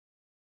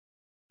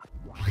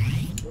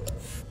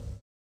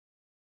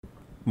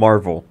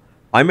Marvel.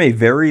 I'm a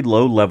very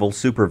low-level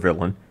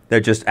supervillain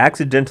that just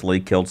accidentally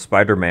killed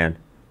Spider-Man.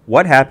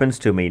 What happens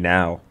to me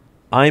now?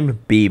 I'm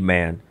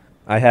B-Man.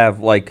 I have,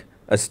 like,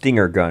 a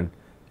stinger gun.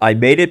 I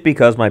made it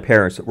because my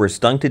parents were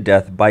stung to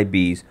death by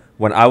bees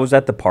when I was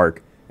at the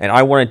park, and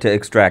I wanted to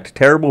extract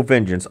terrible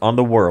vengeance on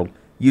the world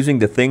using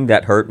the thing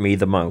that hurt me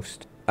the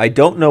most. I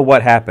don't know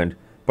what happened,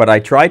 but I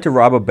tried to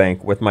rob a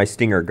bank with my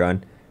stinger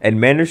gun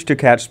and managed to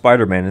catch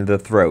Spider-Man in the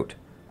throat.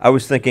 I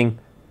was thinking,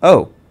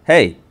 oh,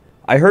 hey,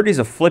 I heard he's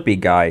a flippy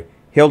guy.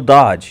 He'll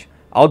dodge.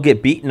 I'll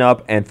get beaten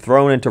up and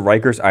thrown into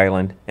Rikers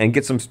Island and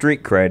get some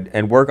street cred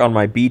and work on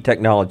my bee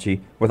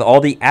technology with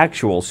all the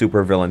actual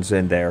supervillains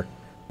in there.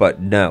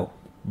 But no.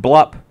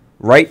 Blop.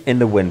 Right in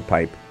the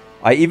windpipe.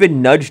 I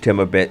even nudged him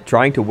a bit,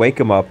 trying to wake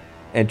him up,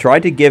 and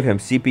tried to give him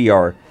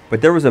CPR,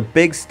 but there was a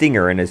big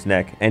stinger in his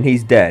neck, and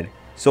he's dead,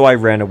 so I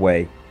ran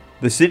away.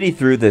 The city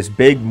threw this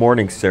big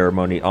mourning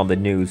ceremony on the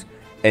news,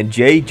 and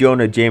J.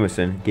 Jonah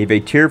Jameson gave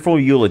a tearful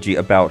eulogy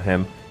about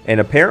him, and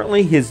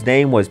apparently his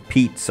name was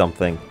Pete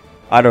something.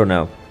 I don't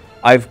know.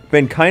 I've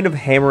been kind of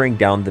hammering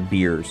down the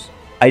beers.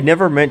 I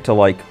never meant to,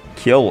 like,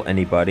 kill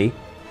anybody.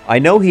 I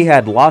know he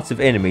had lots of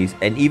enemies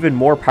and even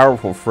more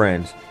powerful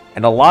friends,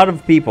 and a lot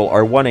of people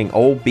are wanting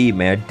old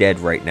B-Man dead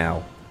right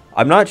now.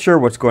 I'm not sure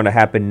what's going to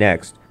happen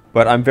next,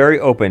 but I'm very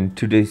open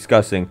to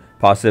discussing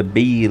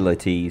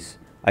possibilities.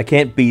 I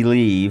can't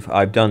believe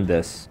I've done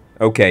this.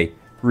 Okay,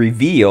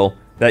 reveal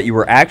that you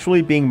were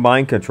actually being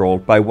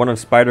mind-controlled by one of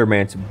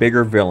Spider-Man's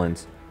bigger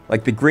villains,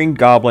 like the Green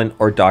Goblin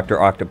or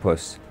Dr.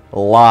 Octopus.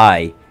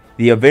 Lie.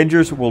 The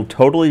Avengers will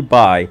totally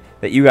buy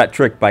that you got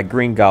tricked by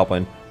Green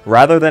Goblin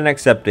rather than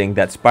accepting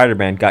that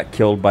Spider-Man got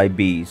killed by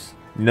bees.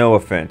 No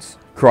offense.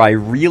 Cry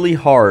really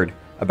hard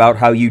about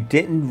how you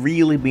didn't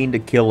really mean to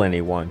kill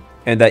anyone,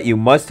 and that you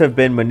must have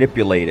been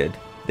manipulated.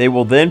 They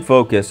will then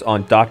focus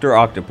on Dr.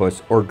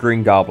 Octopus or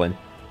Green Goblin,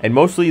 and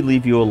mostly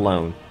leave you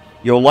alone.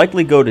 You'll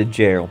likely go to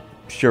jail,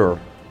 sure,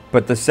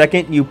 but the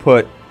second you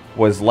put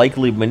was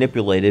likely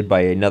manipulated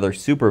by another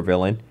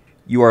supervillain,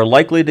 you are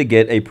likely to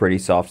get a pretty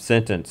soft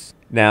sentence.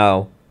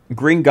 Now,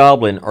 Green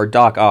Goblin or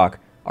Doc Ock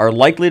are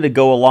likely to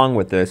go along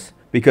with this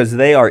because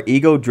they are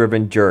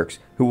ego-driven jerks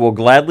who will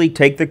gladly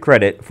take the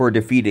credit for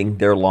defeating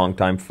their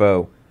longtime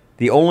foe.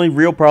 The only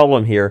real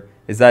problem here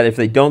is that if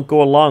they don't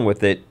go along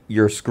with it,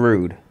 you're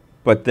screwed.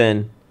 But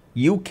then,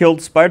 you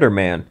killed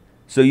Spider-Man,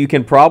 so you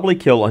can probably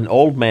kill an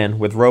old man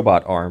with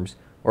robot arms,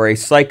 or a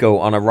psycho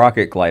on a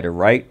rocket glider,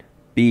 right?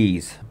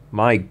 Bees.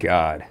 My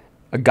god.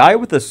 A guy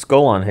with a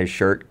skull on his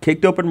shirt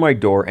kicked open my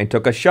door and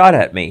took a shot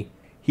at me.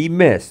 He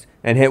missed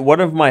and hit one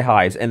of my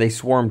hives and they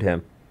swarmed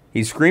him.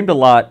 He screamed a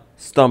lot,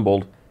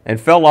 stumbled, and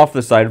fell off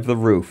the side of the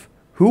roof.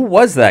 Who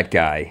was that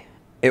guy?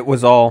 It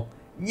was all,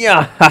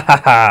 yeah, ha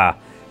ha ha,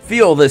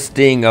 feel the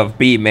sting of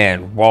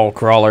B-Man, wall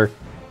crawler,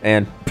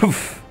 and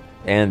poof.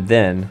 And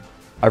then,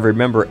 I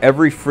remember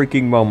every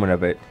freaking moment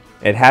of it.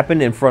 It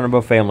happened in front of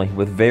a family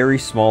with very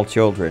small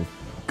children.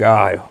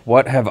 God,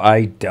 what have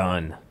I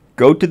done?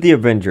 Go to the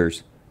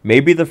Avengers,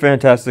 maybe the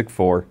Fantastic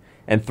Four,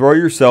 and throw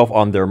yourself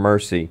on their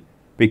mercy.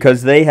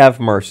 Because they have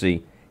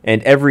mercy,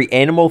 and every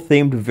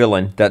animal-themed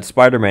villain that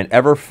Spider-Man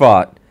ever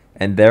fought,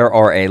 and there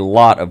are a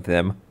lot of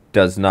them,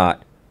 does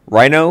not.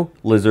 Rhino,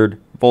 Lizard,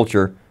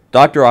 Vulture,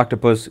 Dr.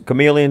 Octopus,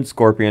 Chameleon,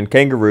 Scorpion,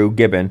 Kangaroo,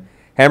 Gibbon,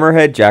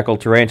 Hammerhead, Jackal,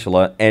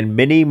 Tarantula, and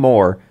many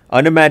more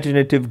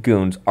unimaginative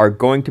goons are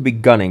going to be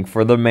gunning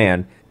for the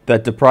man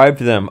that deprived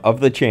them of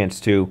the chance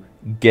to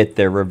get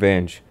their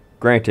revenge.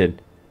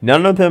 Granted,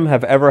 none of them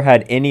have ever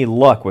had any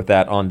luck with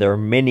that on their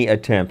many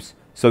attempts,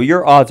 so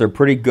your odds are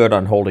pretty good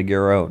on holding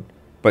your own.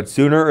 But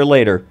sooner or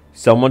later,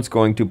 someone's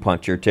going to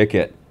punch your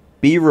ticket.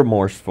 Be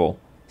remorseful.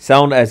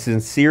 Sound as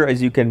sincere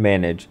as you can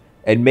manage,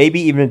 and maybe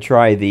even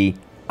try the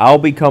 "I'll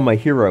become a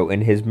hero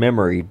in his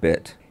memory"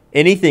 bit.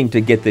 Anything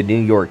to get the New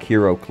York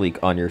hero clique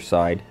on your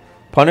side.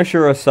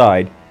 Punisher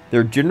aside,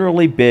 they're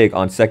generally big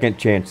on second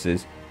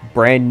chances,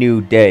 brand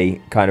new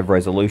day kind of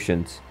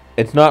resolutions.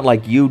 It's not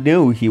like you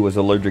knew he was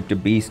allergic to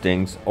bee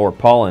stings or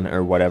pollen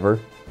or whatever.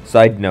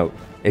 Side note,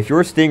 if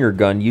your stinger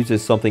gun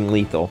uses something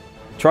lethal,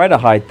 try to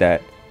hide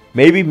that.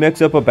 Maybe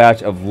mix up a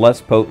batch of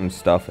less potent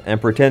stuff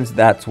and pretends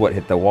that's what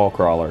hit the wall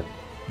crawler.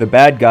 The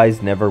bad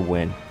guys never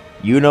win.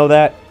 You know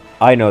that,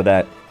 I know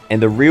that,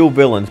 and the real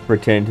villains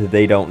pretend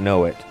they don't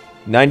know it.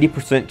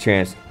 90%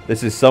 chance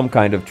this is some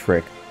kind of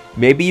trick.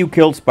 Maybe you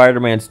killed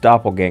Spider-Man's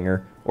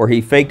doppelganger, or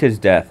he faked his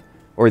death,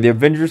 or the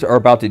Avengers are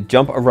about to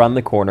jump around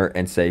the corner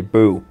and say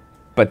boo.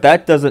 But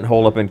that doesn't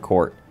hold up in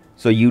court,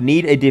 so you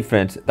need a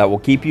defense that will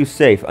keep you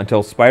safe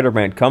until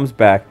Spider-Man comes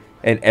back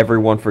and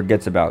everyone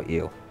forgets about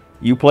you.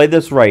 You play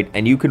this right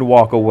and you can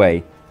walk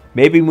away.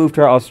 Maybe move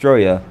to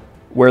Australia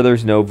where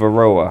there's no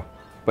Varroa.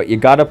 But you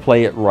gotta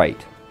play it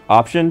right.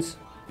 Options?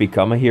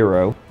 Become a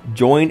hero.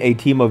 Join a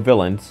team of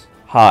villains.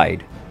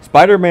 Hide.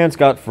 Spider-Man's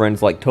got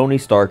friends like Tony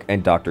Stark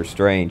and Doctor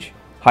Strange.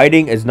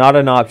 Hiding is not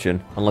an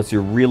option unless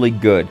you're really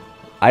good.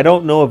 I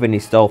don't know of any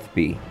stealth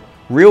bee.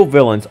 Real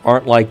villains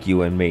aren't like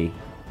you and me.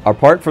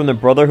 Apart from the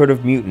Brotherhood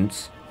of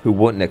Mutants, who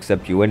wouldn't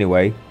accept you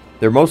anyway,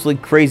 They're mostly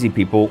crazy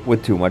people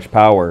with too much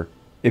power.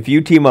 If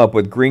you team up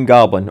with Green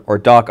Goblin or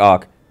Doc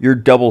Ock, you're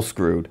double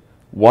screwed.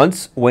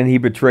 Once when he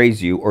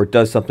betrays you or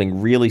does something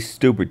really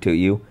stupid to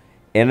you,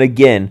 and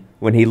again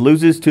when he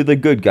loses to the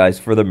good guys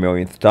for the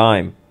millionth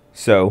time.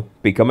 So,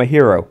 become a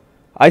hero.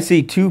 I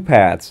see two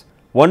paths.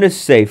 One is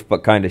safe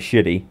but kinda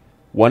shitty.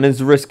 One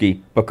is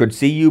risky but could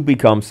see you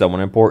become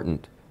someone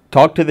important.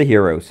 Talk to the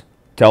heroes.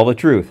 Tell the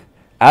truth.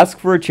 Ask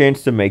for a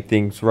chance to make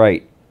things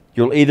right.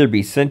 You'll either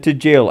be sent to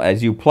jail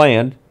as you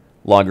planned,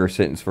 longer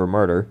sentence for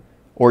murder,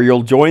 or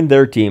you'll join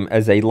their team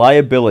as a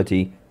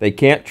liability they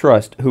can't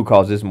trust who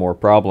causes more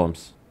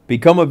problems.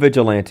 Become a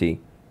vigilante.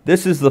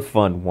 This is the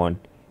fun one.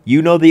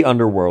 You know the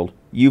underworld.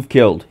 You've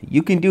killed.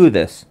 You can do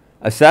this.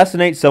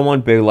 Assassinate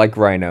someone big like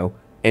Rhino,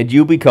 and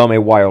you become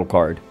a wild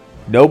card.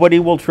 Nobody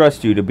will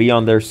trust you to be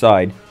on their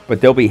side,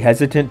 but they'll be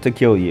hesitant to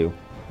kill you.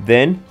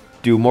 Then,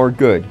 do more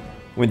good.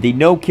 When the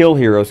no-kill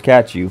heroes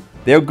catch you,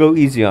 they'll go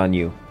easy on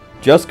you.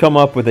 Just come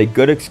up with a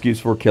good excuse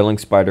for killing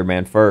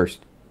Spider-Man first.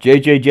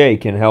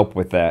 JJJ can help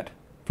with that.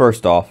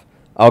 First off,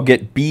 I'll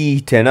get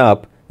B10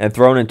 up and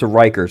thrown into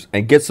Rikers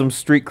and get some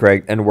street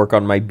cred and work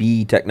on my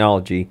B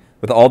technology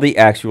with all the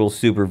actual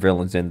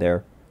supervillains in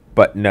there.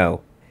 But no.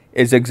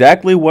 It's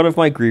exactly one of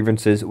my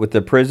grievances with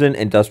the prison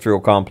industrial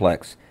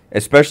complex.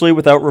 Especially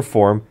without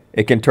reform,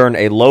 it can turn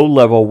a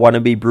low-level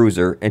wannabe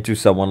bruiser into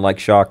someone like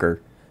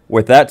Shocker.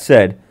 With that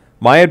said,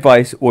 my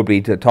advice would be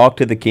to talk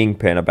to the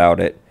Kingpin about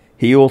it.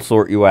 He will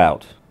sort you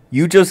out.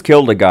 You just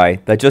killed a guy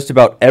that just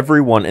about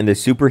everyone in the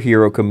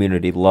superhero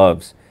community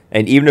loves,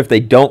 and even if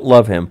they don't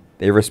love him,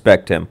 they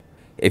respect him.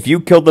 If you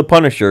killed the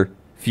Punisher,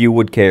 few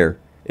would care.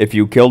 If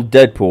you killed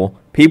Deadpool,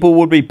 people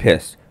would be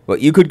pissed,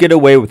 but you could get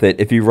away with it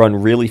if you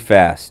run really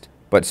fast.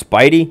 But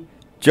Spidey?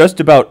 Just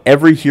about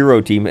every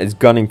hero team is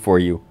gunning for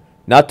you,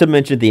 not to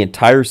mention the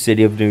entire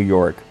city of New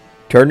York.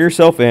 Turn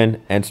yourself in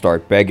and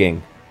start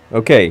begging.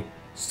 Okay,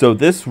 so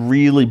this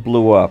really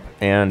blew up,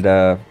 and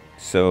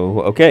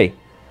okay,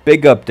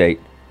 big update.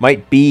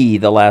 Might be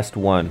the last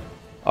one.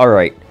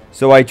 Alright,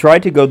 so I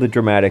tried to go the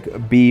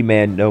dramatic Bee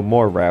Man No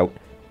More route,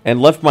 and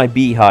left my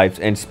beehives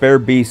and spare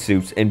bee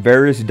suits in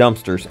various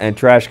dumpsters and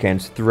trash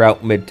cans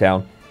throughout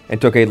Midtown, and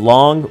took a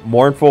long,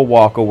 mournful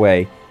walk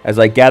away as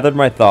I gathered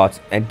my thoughts,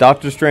 and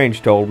Doctor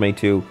Strange told me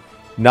to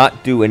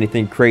not do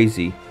anything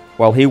crazy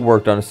while he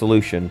worked on a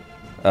solution.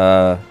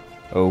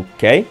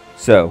 Okay?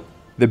 So,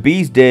 the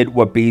bees did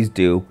what bees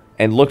do,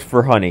 and looked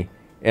for honey,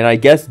 and I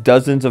guess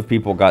dozens of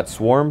people got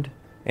swarmed,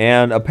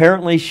 and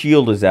apparently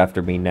S.H.I.E.L.D. is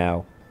after me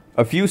now.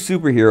 A few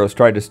superheroes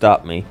tried to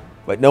stop me,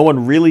 but no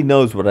one really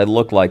knows what I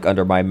look like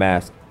under my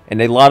mask, and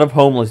a lot of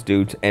homeless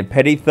dudes and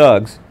petty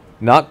thugs,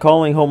 not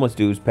calling homeless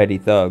dudes petty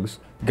thugs,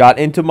 got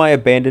into my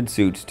abandoned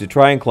suits to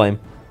try and claim,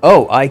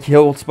 "Oh, I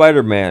killed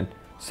Spider-Man."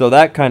 So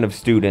that kind of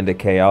stewed into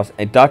chaos,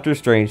 and Doctor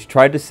Strange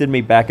tried to send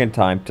me back in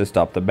time to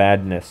stop the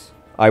madness.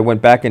 I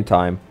went back in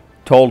time,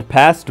 told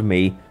past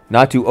me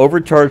not to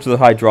overcharge the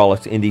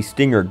hydraulics in the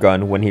Stinger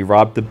gun when he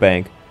robbed the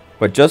bank,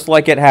 but just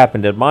like it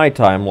happened in my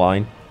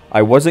timeline,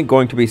 I wasn't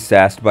going to be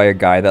sassed by a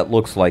guy that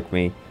looks like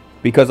me,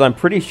 because I'm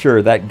pretty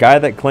sure that guy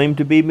that claimed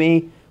to be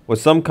me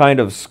was some kind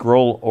of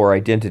scroll or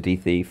identity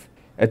thief.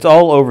 It's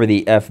all over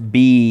the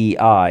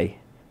FBI.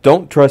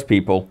 Don't trust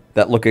people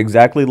that look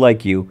exactly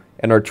like you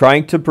and are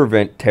trying to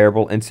prevent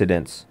terrible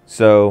incidents.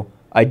 So,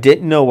 I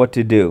didn't know what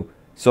to do.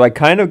 So I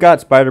kind of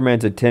got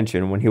Spider-Man's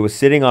attention when he was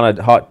sitting on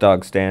a hot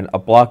dog stand a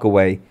block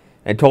away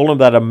and told him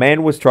that a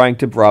man was trying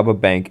to rob a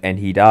bank and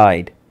he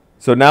died.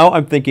 So now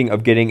I'm thinking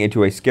of getting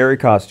into a scary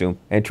costume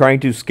and trying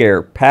to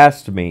scare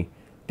past me,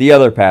 the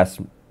other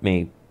past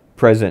me,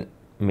 present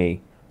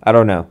me, I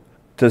don't know,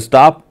 to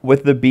stop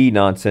with the bee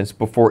nonsense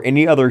before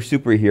any other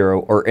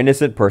superhero or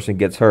innocent person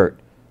gets hurt.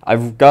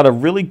 I've got a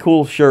really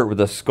cool shirt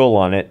with a skull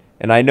on it,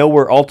 and I know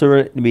where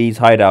Alternate Me's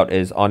hideout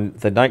is on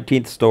the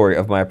 19th story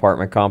of my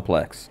apartment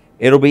complex.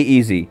 It'll be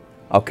easy.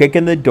 I'll kick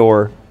in the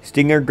door,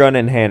 stinger gun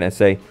in hand, and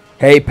say,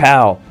 "Hey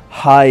pal,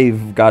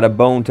 I've got a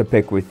bone to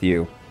pick with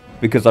you,"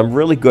 because I'm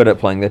really good at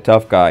playing the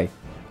tough guy.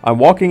 I'm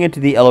walking into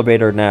the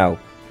elevator now.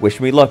 Wish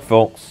me luck,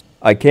 folks.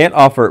 I can't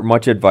offer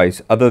much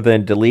advice other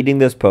than deleting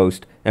this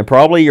post and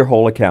probably your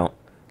whole account.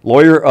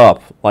 Lawyer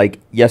up, like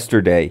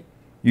yesterday.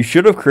 You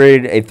should have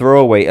created a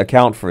throwaway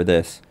account for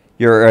this.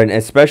 You're an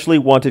especially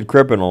wanted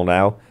criminal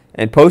now,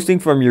 and posting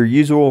from your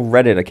usual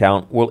Reddit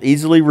account will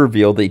easily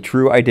reveal the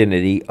true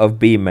identity of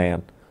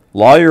B-Man.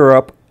 Lawyer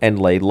up and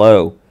lay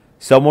low.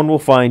 Someone will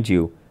find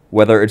you,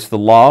 whether it's the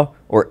law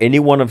or any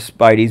one of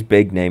Spidey's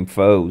big-name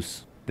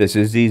foes. This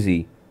is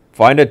easy.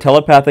 Find a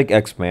telepathic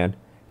X-Man,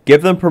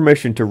 give them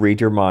permission to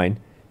read your mind,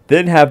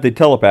 then have the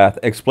telepath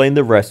explain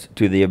the rest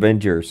to the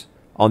Avengers.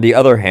 On the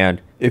other hand,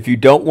 if you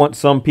don't want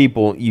some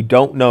people you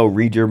don't know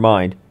read your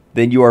mind,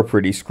 then you are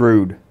pretty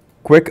screwed.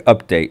 Quick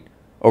update.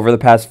 Over the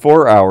past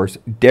 4 hours,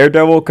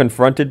 Daredevil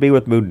confronted me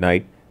with Moon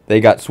Knight, they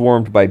got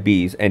swarmed by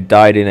bees and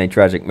died in a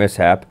tragic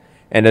mishap,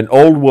 and an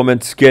old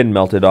woman's skin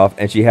melted off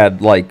and she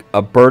had, like,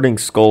 a burning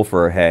skull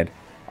for her head.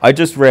 I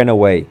just ran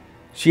away.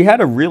 She had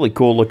a really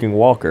cool looking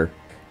walker.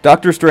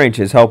 Doctor Strange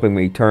is helping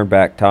me turn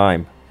back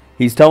time.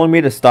 He's telling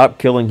me to stop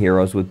killing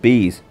heroes with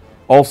bees.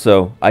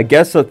 Also, I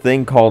guess a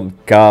thing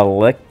called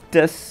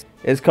Galactus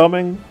is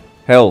coming?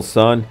 Hell,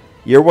 son,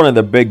 you're one of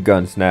the big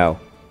guns now.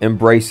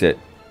 Embrace it.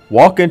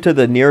 Walk into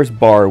the nearest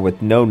bar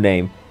with no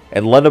name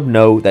and let them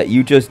know that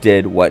you just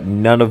did what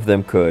none of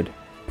them could.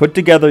 Put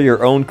together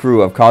your own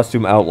crew of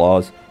costume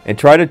outlaws and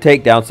try to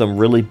take down some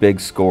really big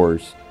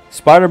scores.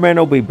 Spider-Man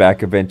will be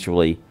back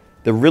eventually.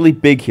 The really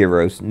big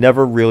heroes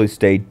never really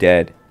stay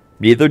dead.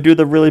 Neither do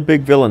the really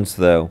big villains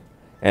though.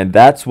 And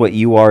that's what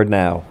you are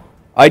now.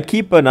 I'd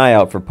keep an eye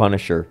out for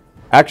Punisher.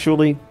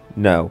 Actually,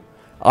 no.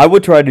 I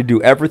would try to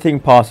do everything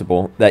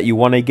possible that you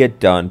want to get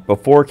done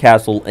before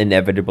Castle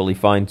inevitably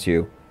finds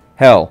you.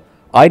 Hell,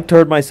 I'd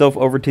turn myself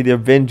over to the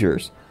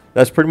Avengers.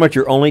 That's pretty much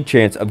your only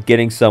chance of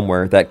getting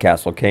somewhere that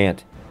Castle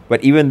can't.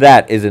 But even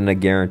that isn't a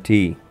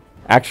guarantee.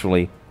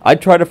 Actually,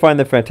 I'd try to find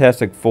the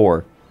Fantastic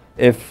Four.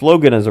 If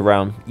Logan is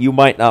around, you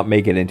might not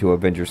make it into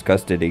Avengers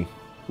custody.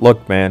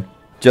 Look, man,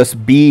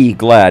 just be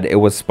glad it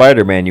was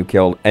Spider-Man you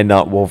killed and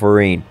not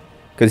Wolverine.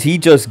 Cause he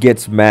just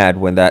gets mad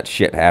when that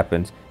shit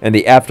happens, and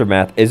the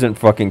aftermath isn't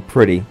fucking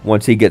pretty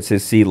once he gets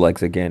his sea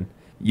legs again.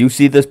 You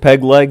see this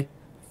peg leg?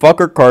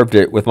 Fucker carved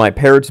it with my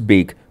parrot's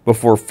beak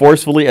before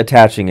forcefully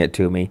attaching it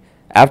to me,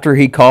 after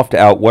he coughed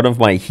out one of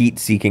my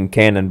heat-seeking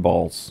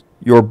cannonballs.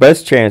 Your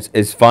best chance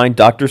is find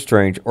Doctor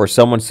Strange or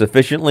someone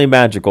sufficiently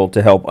magical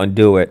to help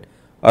undo it.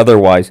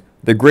 Otherwise,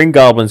 the Green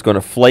Goblin's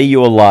gonna flay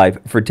you alive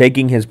for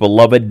taking his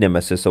beloved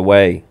nemesis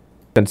away.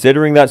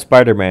 Considering that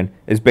Spider-Man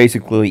is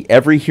basically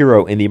every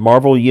hero in the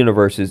Marvel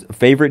Universe's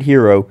favorite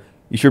hero,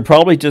 you should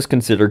probably just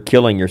consider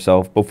killing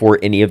yourself before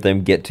any of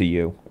them get to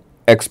you.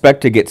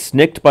 Expect to get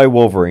snicked by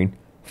Wolverine,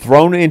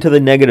 thrown into the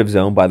negative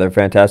zone by the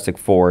Fantastic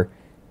Four,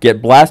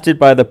 get blasted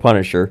by the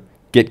Punisher,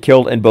 get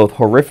killed in both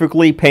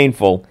horrifically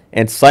painful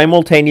and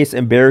simultaneous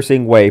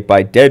embarrassing way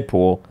by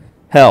Deadpool.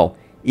 Hell,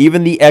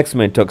 even the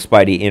X-Men took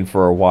Spidey in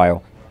for a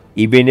while,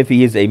 even if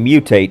he is a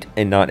mutate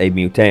and not a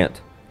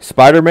mutant.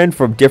 Spider-Men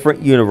from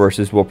different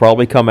universes will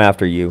probably come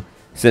after you,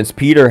 since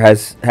Peter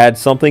has had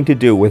something to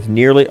do with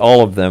nearly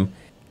all of them,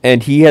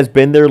 and he has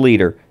been their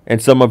leader in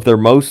some of their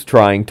most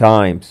trying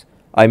times.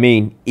 I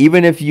mean,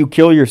 even if you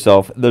kill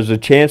yourself, there's a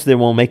chance they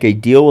will make a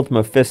deal with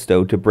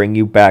Mephisto to bring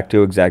you back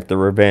to exact the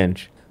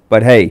revenge.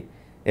 But hey,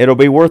 it'll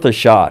be worth a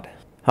shot.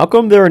 How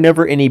come there are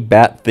never any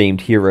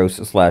bat-themed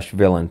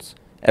heroes/villains?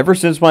 Ever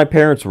since my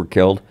parents were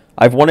killed,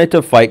 I've wanted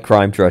to fight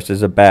crime dressed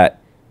as a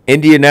bat.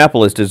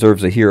 Indianapolis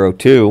deserves a hero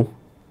too.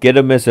 Get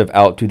a missive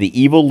out to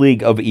the Evil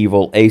League of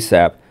Evil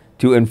ASAP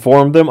to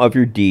inform them of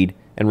your deed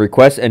and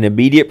request an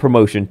immediate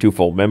promotion to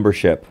full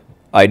membership.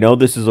 I know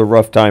this is a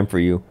rough time for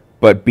you,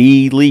 but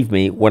believe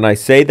me when I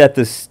say that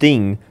the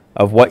sting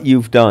of what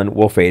you've done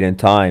will fade in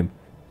time.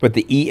 But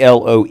the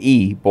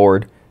ELOE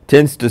board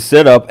tends to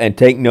sit up and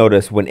take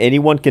notice when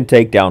anyone can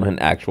take down an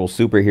actual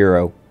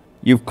superhero.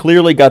 You've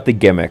clearly got the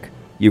gimmick,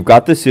 you've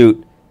got the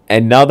suit,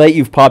 and now that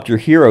you've popped your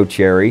hero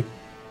cherry,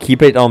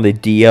 keep it on the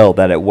DL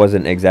that it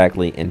wasn't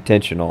exactly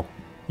intentional.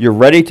 You're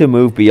ready to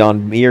move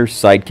beyond mere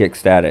sidekick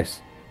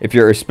status. If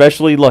you're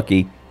especially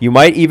lucky, you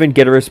might even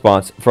get a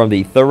response from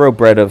the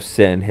thoroughbred of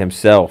sin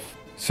himself.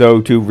 So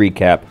to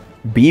recap,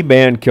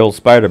 B-Man kills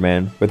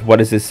Spider-Man with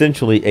what is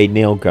essentially a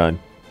nail gun.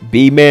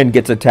 B-Man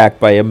gets attacked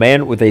by a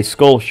man with a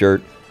skull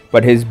shirt,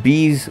 but his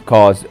bees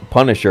caused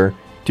Punisher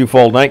to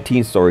fall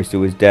 19 stories to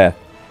his death.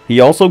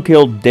 He also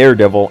killed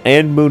Daredevil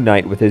and Moon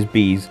Knight with his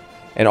bees,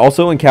 and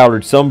also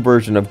encountered some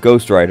version of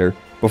Ghost Rider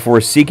before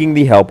seeking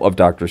the help of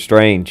Doctor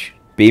Strange.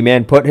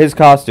 B-Man put his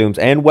costumes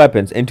and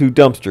weapons into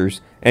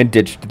dumpsters and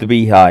ditched the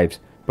beehives,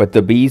 but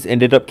the bees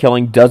ended up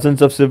killing dozens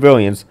of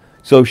civilians,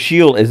 so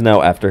S.H.I.E.L.D. is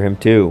now after him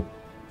too.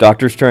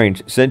 Doctor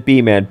Strange sent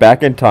B-Man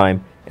back in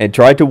time and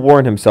tried to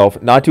warn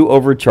himself not to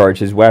overcharge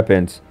his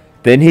weapons.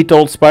 Then he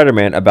told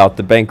Spider-Man about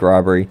the bank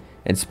robbery,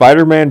 and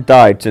Spider-Man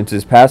died since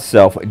his past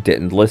self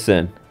didn't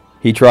listen.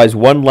 He tries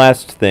one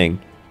last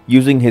thing,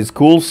 using his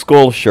cool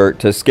skull shirt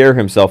to scare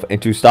himself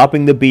into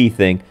stopping the bee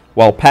thing,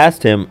 while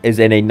past him is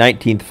in a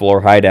 19th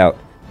floor hideout.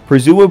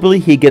 Presumably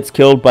he gets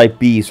killed by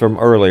bees from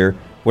earlier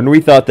when we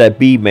thought that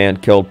B-Man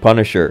killed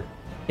Punisher.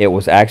 It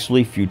was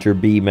actually future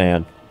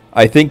B-Man.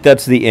 I think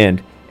that's the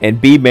end, and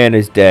B-Man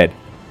is dead.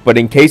 But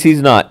in case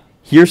he's not,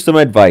 here's some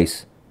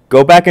advice.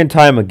 Go back in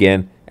time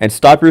again and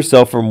stop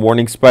yourself from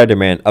warning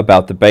Spider-Man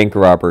about the bank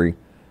robbery.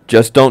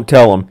 Just don't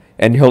tell him,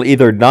 and he'll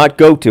either not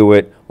go to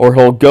it, or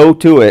he'll go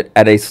to it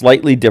at a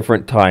slightly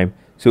different time,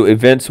 so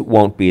events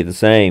won't be the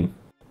same.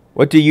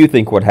 What do you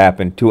think would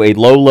happen to a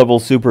low-level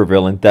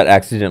supervillain that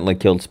accidentally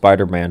killed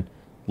Spider-Man?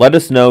 Let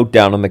us know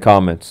down in the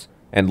comments.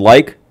 And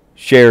like,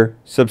 share,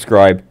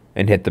 subscribe,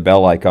 and hit the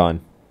bell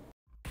icon.